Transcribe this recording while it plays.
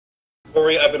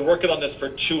Corey, I've been working on this for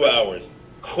 2 hours.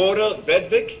 Kåre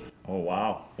Vedvik? Oh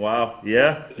wow, wow,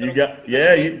 yeah, Is you that, got is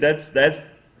that yeah, okay?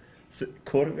 that's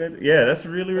quarterback. Yeah, that's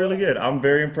really really good. I'm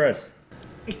very impressed.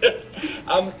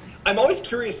 um, I'm always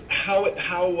curious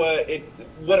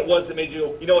what it was that made you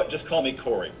go, you know what, just call me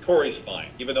Corey. Corey's fine,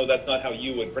 even though that's not how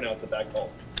you would pronounce it back home.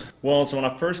 Well, so when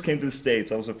I first came to the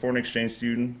States, I was a foreign exchange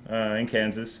student in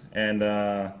Kansas, and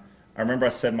I remember I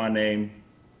said my name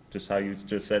just how you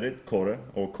just said it, Kåre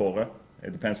or Kåre.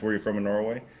 It depends where you're from in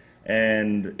Norway,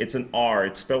 and it's an R.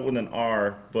 It's spelled with an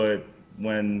R, but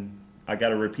when I got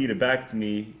to repeat it back to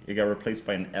me, it got replaced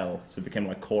by an L, so it became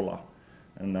like Cola,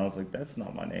 and I was like, that's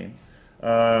not my name.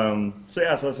 So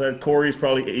yeah, so I said Corey is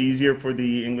probably easier for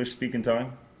the English speaking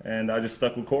time, and I just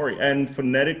stuck with Corey. And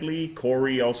phonetically,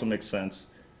 Corey also makes sense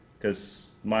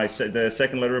because the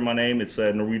second letter in my name it's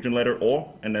a Norwegian letter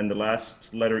O, and then the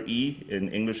last letter E in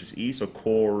English is E, so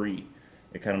Corey.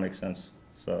 It kind of makes sense.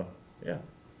 So yeah.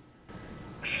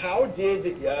 How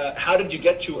did you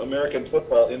get to American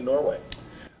football in Norway?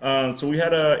 So we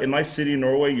had in my city in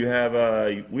Norway,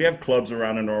 we have clubs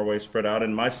around in Norway spread out.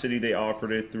 In my city, they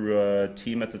offered it through a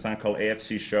team at the time called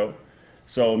AFC Show.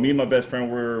 So me and my best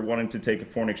friend were wanting to take a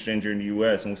foreign exchange here in the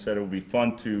U.S. and we said it would be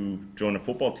fun to join a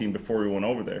football team before we went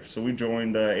over there. So we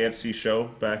joined AFC Show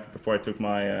back before I took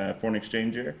my foreign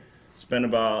exchange year. Spent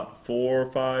about 4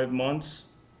 or 5 months,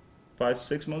 5,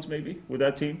 6 months maybe with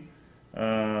that team.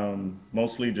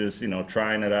 Mostly just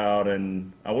trying it out,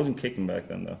 and I wasn't kicking back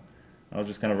then though. I was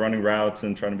just kind of running routes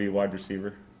and trying to be a wide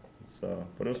receiver. So,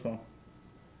 but it was fun.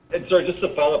 And sorry, just to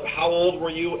follow up, how old were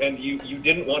you? And you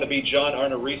didn't want to be John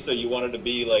Arnorisa, you wanted to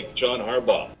be like John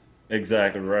Harbaugh.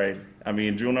 Exactly right. I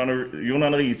mean, Jon Arne,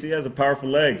 he has a powerful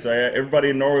leg, so everybody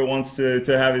in Norway wants to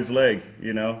have his leg.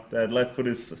 That left foot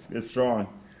is strong.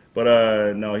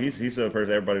 But no, he's a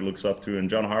person everybody looks up to. And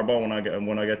John Harbaugh,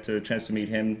 when I get to a chance to meet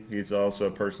him, he's also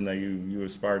a person that you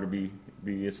aspire to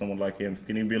be someone like him. If you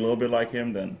can even be a little bit like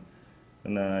him, then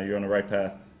you're on the right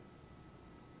path.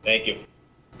 Thank you.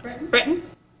 Britain?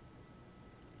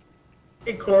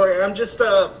 Hey Corey, I'm just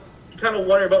kind of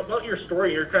wondering about your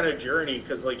story, your kind of journey,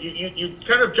 because like you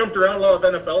kind of jumped around a lot of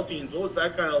NFL teams. What was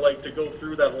that kind of like to go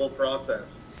through that whole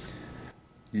process?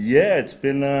 Yeah, it's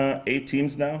been 8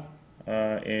 teams now,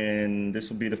 and this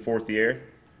will be the 4th year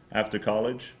after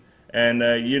college. And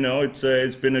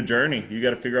it's been a journey. You got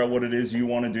to figure out what it is you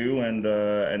want to do, and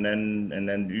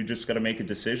then you just got to make a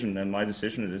decision. And my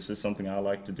decision is this is something I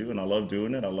like to do, and I love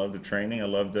doing it. I love the training. I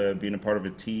love being a part of a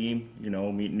team.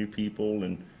 Meeting new people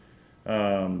and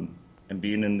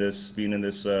being in this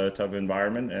type of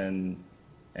environment.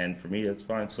 And for me, it's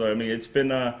fine. So I mean, it's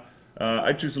been.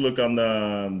 I choose to look on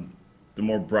the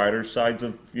more brighter sides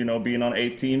of being on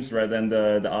 8 teams rather than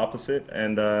the opposite,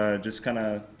 and just kind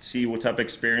of see what type of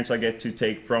experience I get to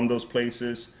take from those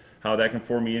places, how that can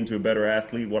form me into a better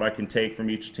athlete, what I can take from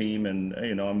each team, and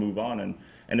move on. And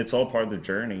it's all part of the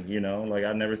journey. Like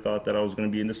I never thought that I was going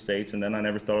to be in the States, and then I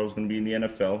never thought I was going to be in the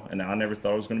NFL, and I never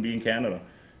thought I was going to be in Canada,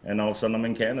 and all of a sudden I'm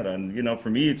in Canada. And for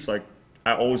me, it's like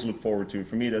I always look forward to.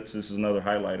 For me, this is another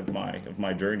highlight of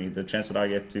my journey, the chance that I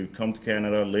get to come to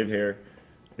Canada, live here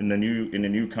in a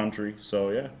new country. So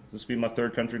yeah, this will be my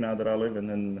 3rd country now that I live in,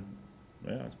 and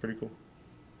yeah, it's pretty cool.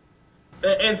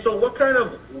 And so, what kind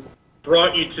of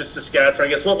brought you to Saskatchewan? I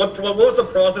guess what was the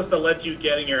process that led to you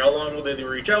getting here? How long did they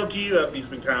reach out to you? Have these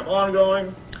been kind of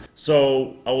ongoing?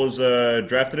 So I was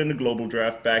drafted in the global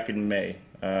draft back in May.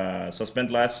 So I spent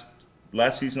last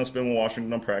season I spent with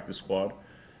Washington on practice squad,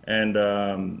 and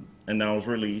then I was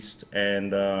released,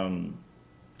 and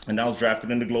I was drafted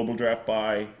in the global draft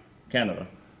by Canada.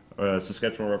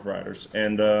 Saskatchewan Roughriders,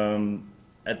 and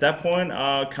at that point,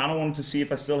 I kind of wanted to see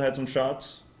if I still had some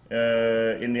shots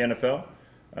in the NFL.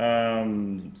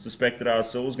 Suspected I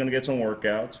still was going to get some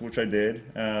workouts, which I did.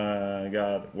 I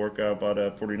got workout by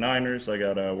the 49ers. I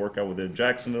got a workout with the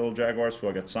Jacksonville Jaguars, who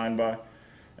I got signed by.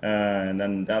 And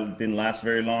then that didn't last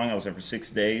very long. I was there for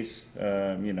 6 days,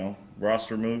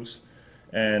 roster moves.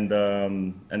 And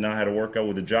then I had a workout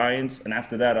with the Giants. And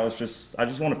after that, I just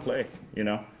want to play,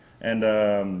 And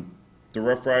the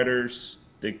Rough Riders,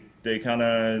 it kind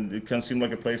of seemed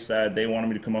like a place that they wanted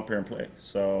me to come up here and play.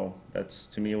 So that's,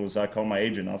 to me, I called my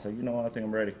agent. I was like, I think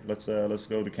I'm ready. Let's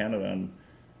go to Canada, and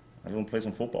I just want to play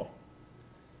some football.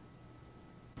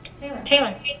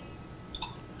 Taylor.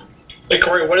 Hey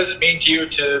Corey, what does it mean to you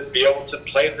to be able to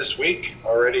play this week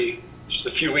already, just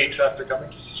a few weeks after coming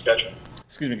to Saskatchewan?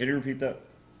 Excuse me, can you repeat that?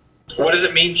 What does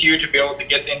it mean to you to be able to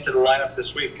get into the lineup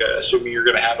this week, assuming you're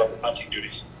going to have other punting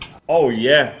duties? Oh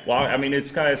yeah, well, I mean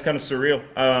it's kind of surreal.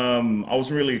 I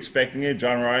wasn't really expecting it.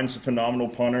 John Ryan's a phenomenal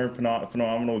punter,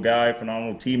 phenomenal guy,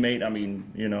 phenomenal teammate. I mean,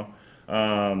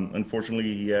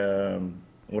 Unfortunately,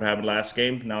 what happened last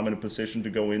game, now I'm in a position to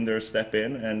go in there, step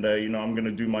in, and I'm going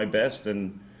to do my best,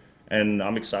 and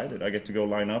I'm excited. I get to go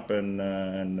line up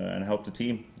and help the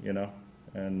team,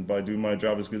 and by doing my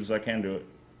job as good as I can do it.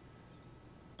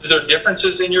 Is there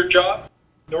differences in your job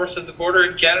north of the border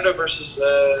in Canada versus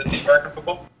the American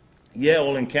football? Yeah,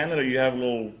 well, in Canada you have a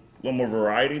little more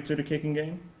variety to the kicking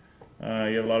game.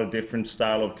 You have a lot of different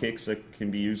style of kicks that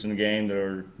can be used in the game that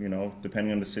are,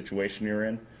 depending on the situation you're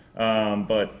in.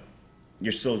 But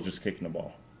you're still just kicking the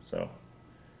ball. So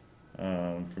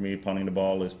for me, punting the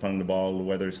ball is punting the ball,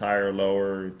 whether it's higher or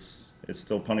lower. It's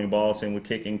still punting the ball. Same with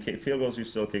kicking. Field goals, you're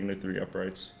still kicking the 3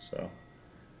 uprights. So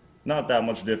not that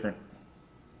much different.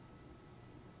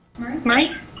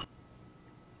 Mike?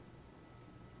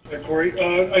 Hi, Corey.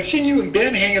 I've seen you and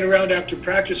Ben hanging around after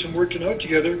practice and working out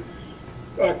together.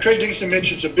 Craig Dixon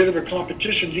mentions a bit of a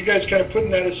competition. You guys kind of putting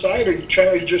that aside, or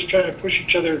are you just trying to push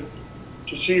each other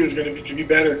to see who's going to be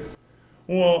better?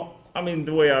 Well, I mean,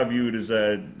 the way I view it is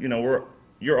that,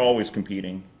 you're always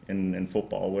competing in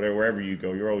football. Wherever you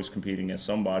go, you're always competing against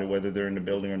somebody, whether they're in the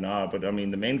building or not. But, I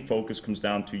mean, the main focus comes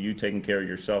down to you taking care of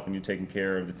yourself and you taking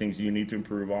care of the things you need to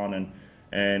improve on.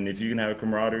 And if you can have a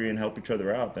camaraderie and help each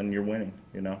other out, then you're winning,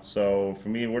 So for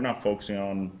me, we're not focusing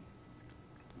on,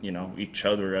 each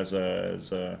other as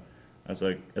a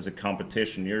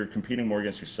competition. You're competing more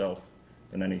against yourself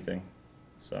than anything.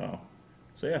 So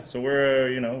yeah. So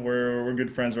we're we're good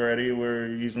friends already.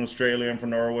 He's from Australia, I'm from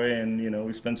Norway, and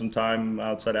we spend some time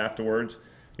outside afterwards.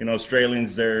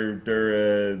 Australians, they're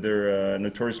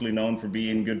notoriously known for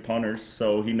being good punters,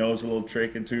 so he knows a little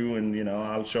trick or two, and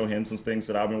I'll show him some things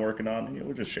that I've been working on, and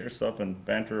we'll just share stuff and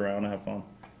banter around and have fun.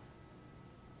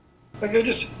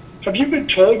 Have you been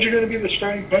told you're going to be the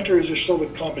starting punter, or is there still a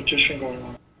competition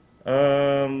going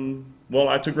on? Well,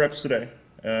 I took reps today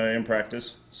in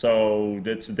practice, so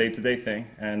it's a day-to-day thing,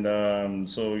 and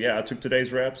so yeah, I took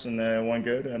today's reps and went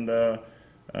good, and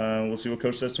we'll see what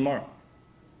coach says tomorrow.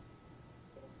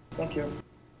 Thank you.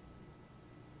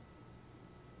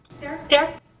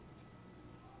 Derek?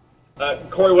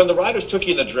 Corey, when the Riders took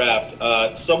you in the draft,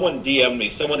 someone DM'd me,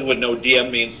 someone who would know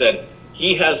DM'd me and said,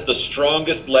 he has the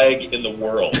strongest leg in the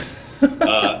world.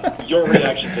 Your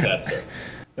reaction to that, sir?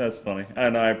 That's funny,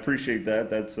 and I appreciate that.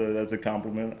 That's a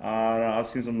compliment. I've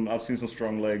seen some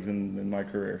strong legs in my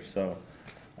career, so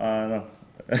no.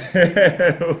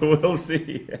 We'll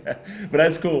see. But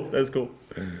that's cool. That's cool.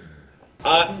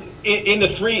 In the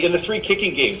three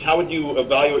kicking games, how would you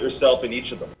evaluate yourself in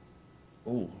each of them?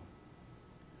 Ooh.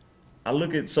 I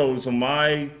look at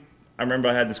I remember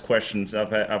I had this question.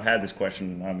 I've had this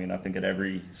question. I mean, I think at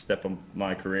every step of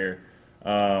my career.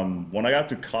 When I got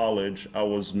to college, I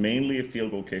was mainly a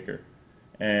field goal kicker,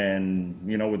 and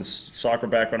with a soccer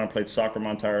background, I played soccer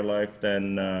my entire life.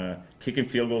 Then kicking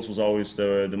field goals was always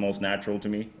the most natural to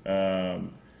me.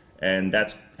 And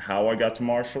that's how I got to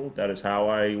Marshall. That is how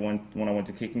I went when I went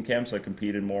to kicking camps. I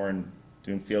competed more in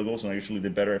doing field goals, and I usually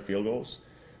did better at field goals.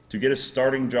 To get a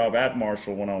starting job at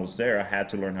Marshall when I was there, I had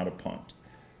to learn how to punt.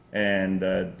 And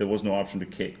there was no option to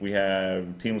kick. The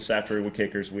team was saturated with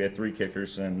kickers. We had 3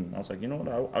 kickers, and I was like, you know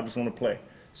what, I just want to play.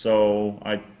 So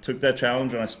I took that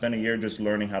challenge, and I spent a year just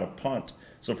learning how to punt.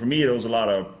 So for me, there was a lot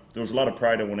of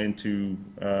pride that went into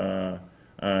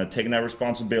taking that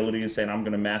responsibility and saying, I'm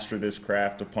going to master this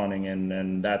craft of punting,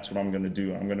 and that's what I'm going to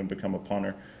do. I'm going to become a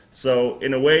punter. So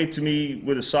in a way, to me,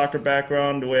 with a soccer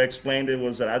background, the way I explained it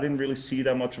was that I didn't really see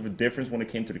that much of a difference when it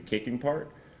came to the kicking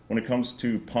part. When it comes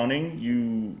to punting,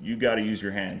 you got to use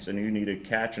your hands, and you need to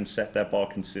catch and set that ball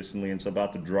consistently, and it's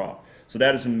about the drop. So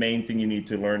that is the main thing you need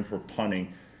to learn for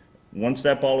punting. Once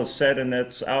that ball is set and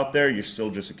that's out there, you're still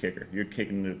just a kicker. You're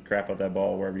kicking the crap out of that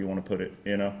ball wherever you want to put it,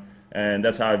 And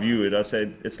that's how I view it. I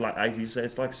said it's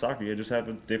like soccer. You just have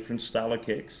a different style of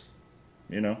kicks,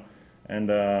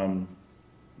 And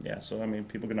yeah, so I mean,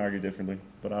 people can argue differently,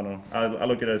 but I don't know. I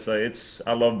look at it as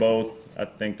I love both. I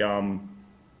think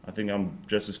I'm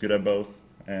just as good at both,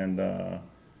 and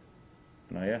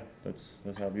yeah, that's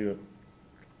how I view it.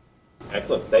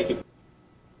 Excellent, thank you.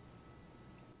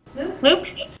 Luke?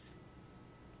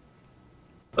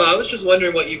 I was just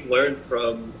wondering what you've learned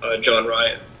from John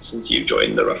Ryan since you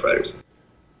joined the Roughriders.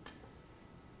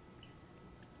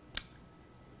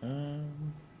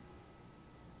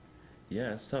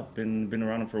 Yeah, it's tough. Been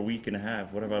around him for a week and a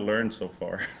half. What have I learned so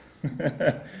far?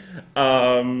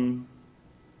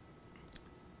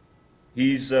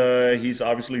 He's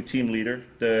obviously a team leader.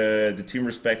 The team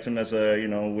respects him as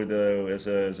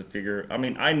a figure. I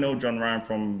mean, I know John Ryan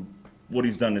from what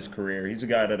he's done in his career. He's a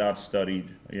guy that I've studied,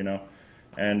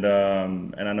 and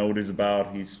I know what he's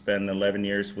about. He's spent 11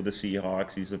 years with the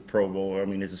Seahawks. He's a Pro Bowl. I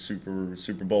mean, he's a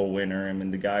Super Bowl winner. I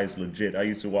mean, the guy is legit. I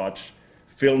used to watch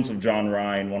films of John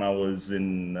Ryan when I was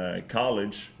in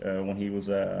college, when he was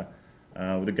with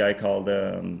a guy called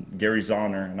Gary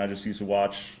Zahner, and I just used to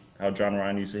watch how John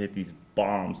Ryan used to hit these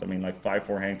bombs. I mean, like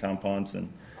 5-4 hangtown punts,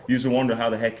 and you used to wonder how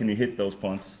the heck can you hit those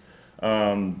punts.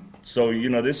 So, you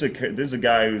know, this is a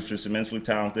guy who's just immensely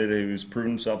talented, who's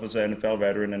proven himself as an NFL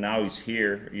veteran, and now he's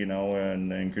here, you know,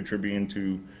 and contributing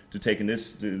to taking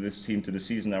this team to the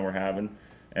season that we're having.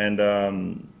 And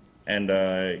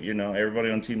you know,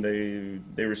 everybody on the team,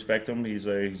 they respect him. He's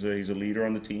a leader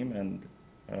on the team,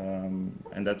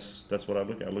 and that's what I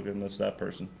look at. I look at him as that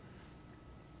person.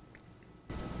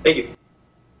 Thank you.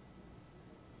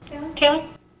 Taylor?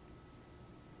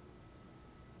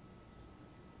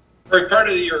 Part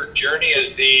of your journey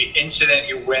is the incident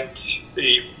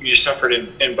you suffered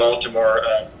in Baltimore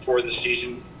for the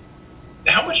season.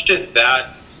 How much did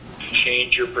that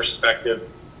change your perspective,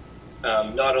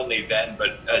 not only then,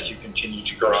 but as you continue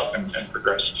to grow up and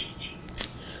progress?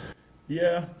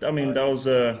 Yeah, I mean, that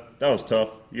was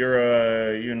tough.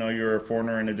 You're a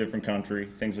foreigner in a different country.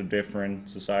 Things are different.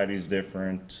 Society is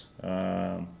different.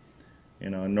 You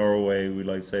know, in Norway, we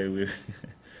like to say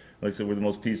we're the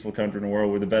most peaceful country in the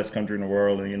world. We're the best country in the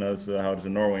world, and you know, that's how it is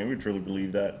in Norway. And we truly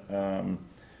believe that.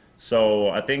 So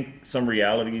I think some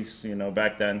realities, you know,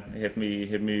 back then hit me.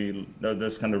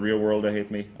 This kind of real world that hit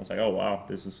me. I was like, oh wow,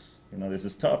 this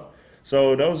is tough.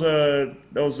 So that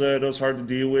was hard to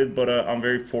deal with. But I'm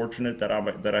very fortunate that I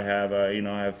have I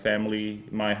have family,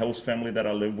 my host family that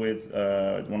I live with.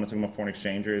 When I took my foreign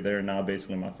exchanger, they're now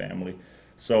basically my family.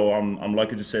 So I'm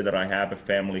lucky to say that I have a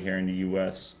family here in the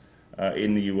U.S.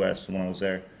 When I was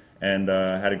there, and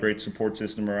had a great support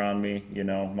system around me. You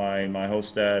know, my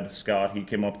host dad, Scott, he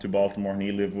came up to Baltimore and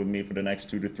he lived with me for the next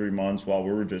 2 to 3 months while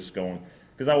we were just going,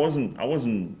 because I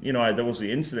wasn't, you know, there was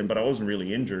the incident, but I wasn't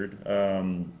really injured.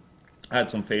 I had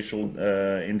some facial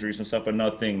injuries and stuff, but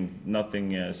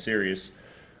nothing serious.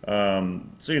 So,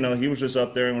 you know, he was just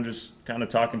up there and we're just kind of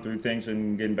talking through things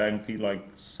and getting back on feet, like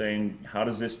saying, how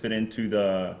does this fit into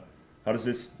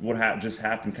just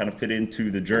happened kind of fit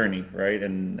into the journey, right?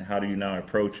 And how do you now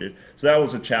approach it? So that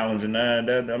was a challenge, and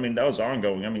that was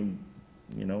ongoing. I mean,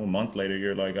 you know, a month later,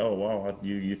 you're like, oh wow,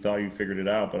 you thought you figured it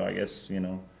out, but I guess, you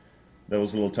know, that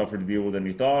was a little tougher to deal with than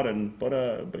you thought. But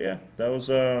yeah, that was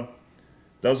a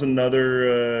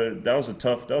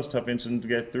tough incident to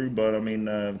get through. But I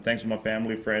mean, thanks to my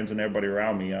family, friends, and everybody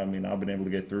around me, I mean, I've been able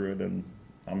to get through it, and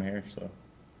I'm here. So.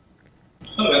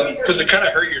 Because it kind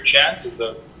of hurt your chances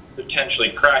of potentially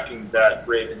cracking that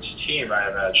Ravens team, I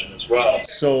imagine, as well.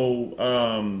 So,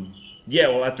 yeah,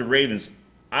 well, after Ravens,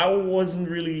 I wasn't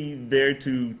really there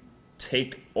to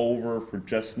take over for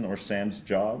Justin or Sam's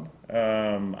job.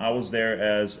 I was there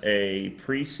as a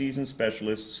preseason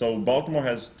specialist. So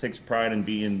Baltimore takes pride in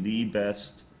being the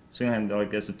best,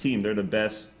 like as a team, they're the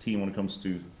best team when it comes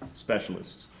to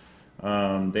specialists.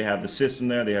 They have the system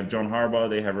there. They have John Harbaugh.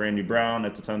 They have Randy Brown.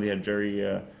 At the time, they had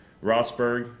Jerry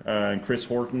Rosberg and Chris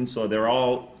Horton. So they're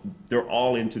all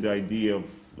into the idea of,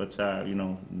 let's you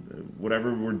know,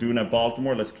 whatever we're doing at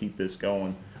Baltimore, let's keep this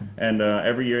going. And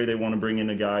every year they want to bring in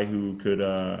a guy who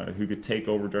could take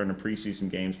over during the preseason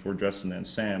games for Justin and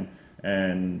Sam.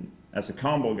 And as a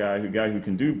combo guy who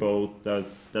can do both,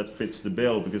 that fits the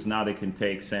bill, because now they can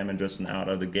take Sam and Justin out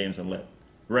of the games and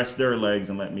rest their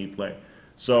legs and let me play.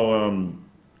 So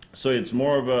it's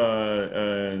more of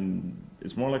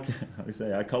it's more like, how do you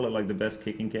say, I call it like the best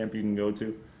kicking camp you can go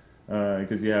to,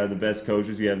 because you have the best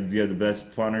coaches, you have the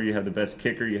best punter, you have the best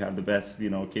kicker, you have the best, you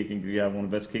know, kicking, you have one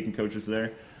of the best kicking coaches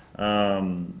there.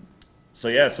 So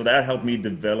yeah, so that helped me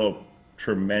develop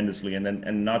tremendously,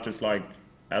 and not just like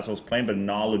as I was playing, but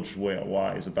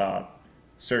knowledge-wise about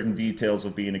certain details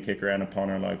of being a kicker and a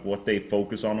punter, like what they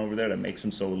focus on over there that makes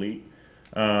them so elite.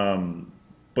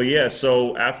 But yeah,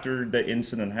 so after the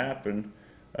incident happened,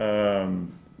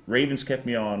 Ravens kept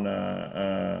me on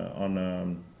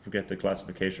forget the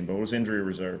classification, but it was injury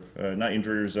reserve. Not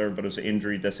injury reserve, but it was an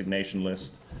injury designation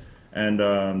list. And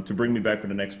to bring me back for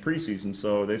the next preseason.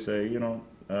 So they say, you know,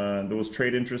 there was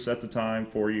trade interest at the time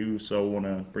for you, so want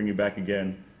to bring you back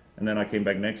again. And then I came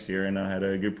back next year, and I had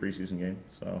a good preseason game.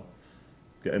 So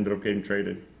ended up getting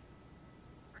traded.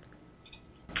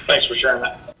 Thanks for sharing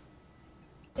that.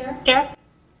 Derek?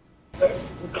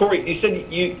 Corey, you said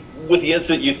with the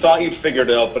incident, you thought you'd figured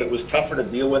it out, but it was tougher to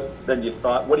deal with than you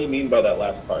thought. What do you mean by that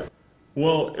last part?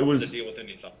 Well, it was to deal with than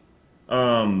you thought.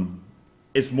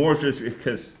 It's more just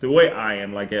because the way I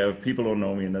am, like, people don't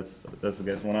know me, and that's I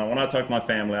guess when I talk to my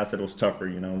family, I said it was tougher,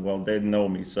 you know. Well, they know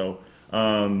me, so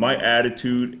My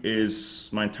attitude is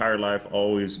my entire life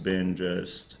always been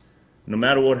just, no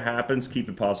matter what happens, keep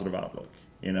a positive outlook.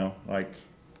 You know, like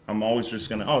I'm always just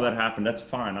gonna, oh, that happened, that's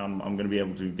fine. I'm gonna be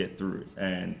able to get through it.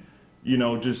 And you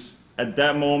know, just at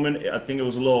that moment, I think it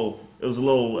was a little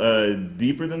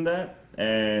deeper than that.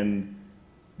 And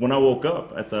when I woke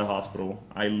up at the hospital,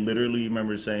 I literally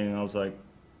remember saying, I was like,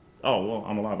 oh, well,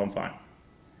 I'm alive, I'm fine.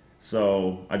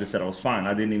 So I just said I was fine.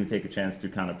 I didn't even take a chance to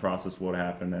kind of process what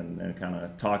happened and kind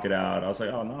of talk it out. I was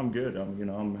like, oh no, I'm good.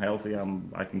 I'm healthy.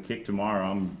 I can kick tomorrow.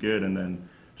 I'm good. And then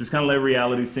just kind of let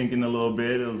reality sink in a little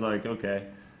bit. It was like, okay,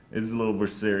 it's a little bit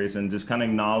serious, and just kind of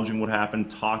acknowledging what happened,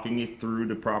 talking it through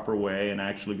the proper way, and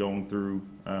actually going through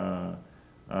kind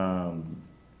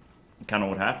of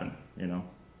what happened, you know.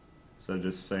 So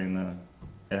just saying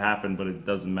it happened, but it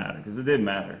doesn't matter, because it did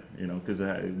matter, you know, because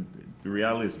the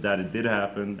reality is that it did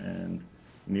happen, and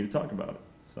we need to talk about it.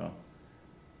 So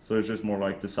it's just more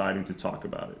like deciding to talk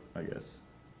about it, I guess.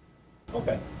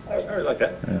 Okay, I really like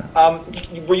that.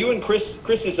 Yeah. Were you and Chris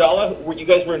Izala? You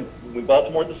guys were in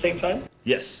Baltimore at the same time?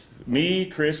 Yes, me,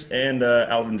 Chris, and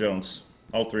Alvin Jones,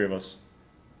 all three of us.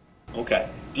 Okay.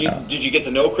 Did you get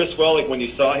to know Chris well? Like when you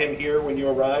saw him here when you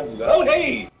arrived? Oh,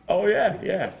 hey. Oh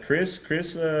yeah. Chris,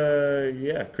 Chris,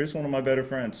 one of my better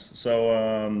friends. So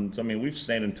I mean, we've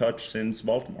stayed in touch since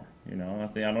Baltimore. You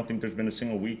know, I don't think there's been a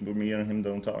single week where me and him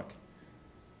don't talk.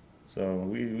 So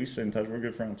we stay in touch. We're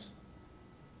good friends.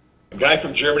 A guy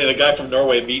from Germany and a guy from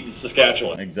Norway meet in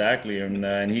Saskatchewan. Exactly,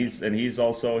 and he's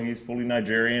also fully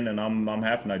Nigerian, and I'm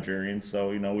half Nigerian.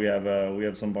 So you know, we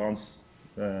have some bonds,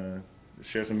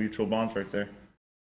 share some mutual bonds right there.